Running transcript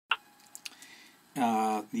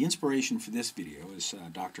The inspiration for this video is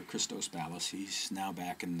Dr. Christos Ballas. He's now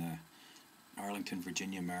back in the Arlington,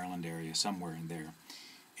 Virginia, Maryland area, somewhere in there.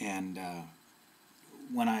 And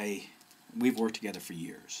we've worked together for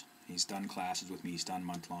years. He's done classes with me. He's done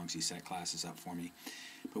month-longs. He set classes up for me.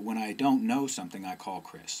 But when I don't know something, I call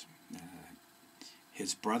Chris.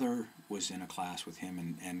 His brother was in a class with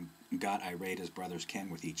him and got irate as brothers can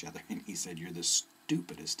with each other. And he said, "You're the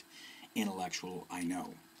stupidest intellectual I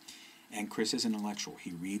know." And Chris is an intellectual.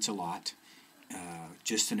 He reads a lot.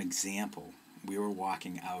 Just an example, we were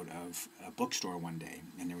walking out of a bookstore one day,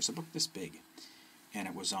 and there was a book this big, and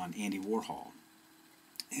it was on Andy Warhol.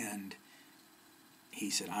 And he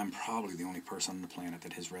said, "I'm probably the only person on the planet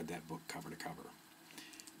that has read that book cover to cover."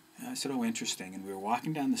 And I said, "Oh, interesting." And we were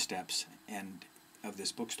walking down the steps of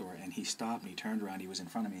this bookstore, and he stopped, and he turned around. He was in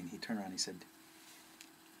front of me, and he turned around and he said,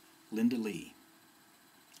 "Linda Lee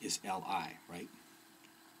is L-I, right?"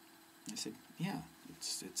 I said, "Yeah,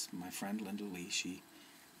 it's my friend Linda Lee.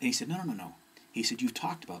 And he said, No. He said, "You've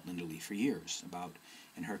talked about Linda Lee for years,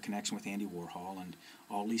 and her connection with Andy Warhol and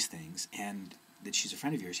all these things, and that she's a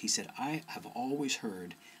friend of yours." He said, "I have always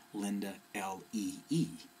heard Linda L-E-E.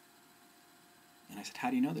 And I said,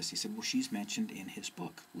 "How do you know this?" He said, "Well, she's mentioned in his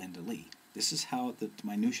book, Linda Lee." This is how the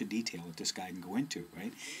minutiae detail that this guy can go into,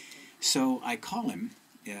 right? So I call him,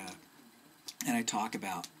 and I talk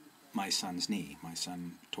about my son's knee. My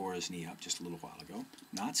son tore his knee up just a little while ago.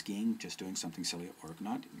 Not skiing, just doing something silly at work.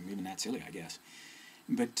 Not even that silly, I guess.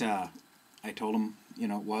 But I told him, it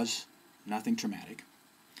was nothing traumatic.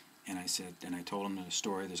 And I told him the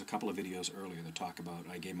story. There's a couple of videos earlier that talk about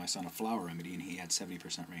I gave my son a flower remedy and he had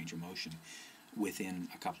 70% range of motion within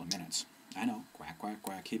a couple of minutes. I know, quack, quack,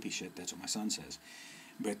 quack, hippie shit, that's what my son says.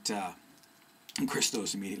 But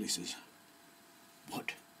Christos immediately says,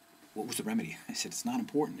 What was the remedy?" I said, "It's not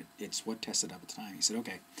important. It's what tested up at the time." He said,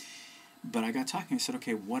 "Okay." But I got talking. I said,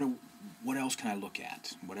 "Okay, what else can I look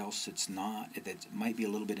at? What else it's not, that might be a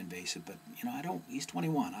little bit invasive, but, he's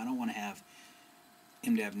 21. I don't want to have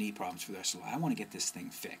him to have knee problems for the rest of his life. I want to get this thing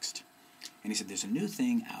fixed." And he said, "There's a new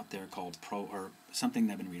thing out there called something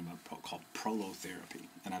that I've been reading about called prolotherapy."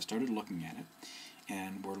 And I've started looking at it,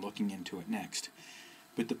 and we're looking into it next.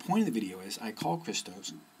 But the point of the video is I call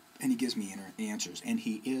Christos, and he gives me answers, and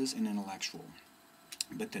he is an intellectual.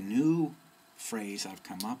 But the new phrase I've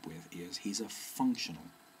come up with is he's a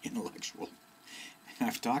functional intellectual. And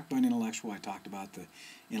I've talked about an intellectual. I talked about the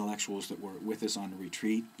intellectuals that were with us on the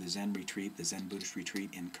retreat, the Zen Buddhist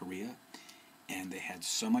retreat in Korea. And they had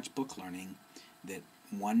so much book learning that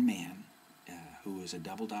one man, who was a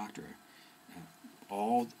double doctor,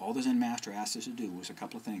 all the Zen master asked us to do was a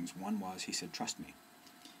couple of things. One was, he said, "Trust me."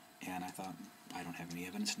 And I thought, I don't have any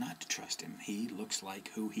evidence not to trust him. He looks like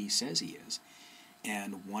who he says he is.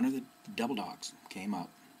 And one of the double dogs came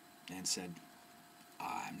up and said,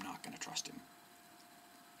 "I'm not going to trust him."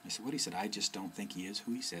 I said, "What?" He said, "I just don't think he is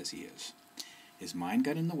who he says he is. His mind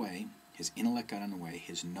got in the way, his intellect got in the way,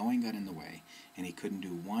 his knowing got in the way, and he couldn't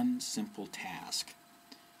do one simple task."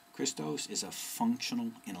 Christos is a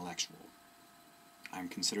functional intellectual. I'm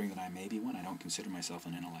considering that I may be one. I don't consider myself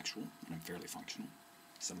an intellectual, and I'm fairly functional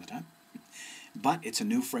some of the time. But it's a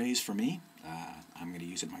new phrase for me. I'm going to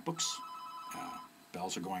use it in my books.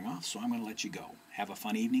 Bells are going off, so I'm going to let you go. Have a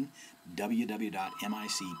fun evening.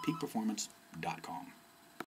 www.micpeakperformance.com